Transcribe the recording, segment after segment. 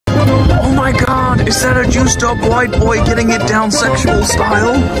Is that a juiced up white boy getting it down sexual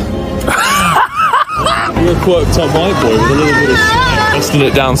style? You're a quirked up white boy with a little bit of busting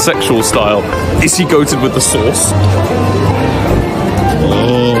it down sexual style. Is he goated with the sauce?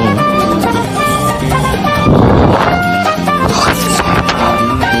 Oh.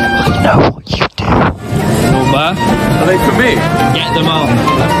 I know what you do. Wilbur, are they for me? Get them on.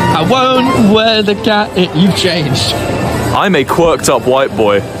 I won't wear the cat. You've changed. I'm a quirked up white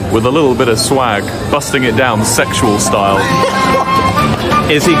boy with a little bit of swag, busting it down sexual style.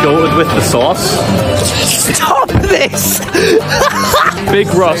 Is he goated with the sauce? Stop this! Big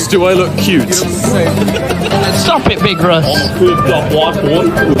Russ, do I look cute? Stop it, Big Russ. Quirked up white boy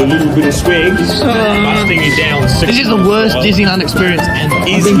with a little bit of swag, busting it down. This is the worst Disneyland experience ever.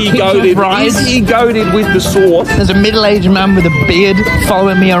 Is he goated with the sauce? There's a middle-aged man with a beard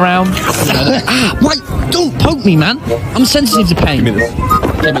following me around. Wait, don't poke me, man. I'm sensitive to pain. Give me this.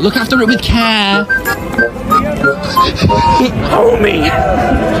 Yeah, but look after it with care. Homie!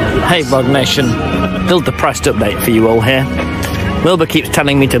 Hey, Bug Nation. Still depressed update for you all here. Wilbur keeps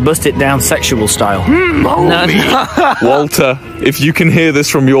telling me to bust it down sexual style. No. Walter, if you can hear this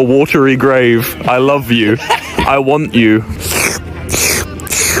from your watery grave, I love you. I want you.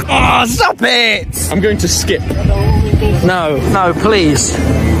 Oh, stop it! I'm going to skip. No, please.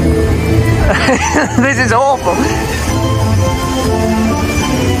 This is awful.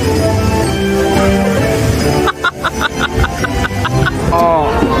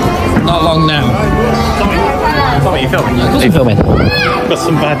 Oh, not long now. Tommy, you filming? Of course I'm filming. Got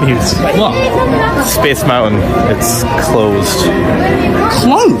some bad news. What? Space Mountain, it's closed.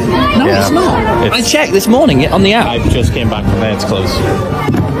 Closed? No, Yeah. it's not. It's- I checked this morning on the app. I just came back from there, it's closed.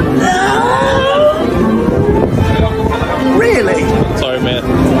 Really? Sorry, mate.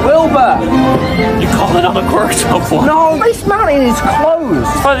 Wilbur! You call it on a quirked up one? No, Space Mountain is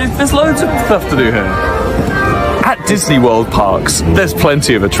closed. But there's loads of stuff to do here. At Disney World parks, there's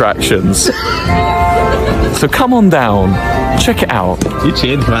plenty of attractions. So come on down, check it out. You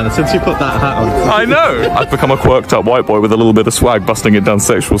changed, man, since you put that hat on. I know! I've become a quirked up white boy with a little bit of swag, busting it down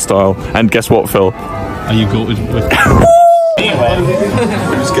sexual style. And guess what, Phil? Are you goated with...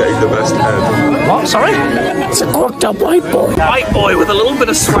 Who's getting the best head? What? Sorry? It's a quirked up white boy. White boy with a little bit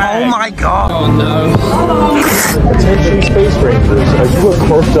of swag. Oh my god. Oh no. Attention Space Rangers, are you a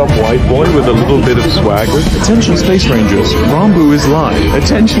quirked up white boy with a little bit of swag? Attention Space Rangers, Rambu is live.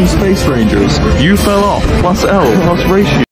 Attention Space Rangers, you fell off, plus L, plus ratio.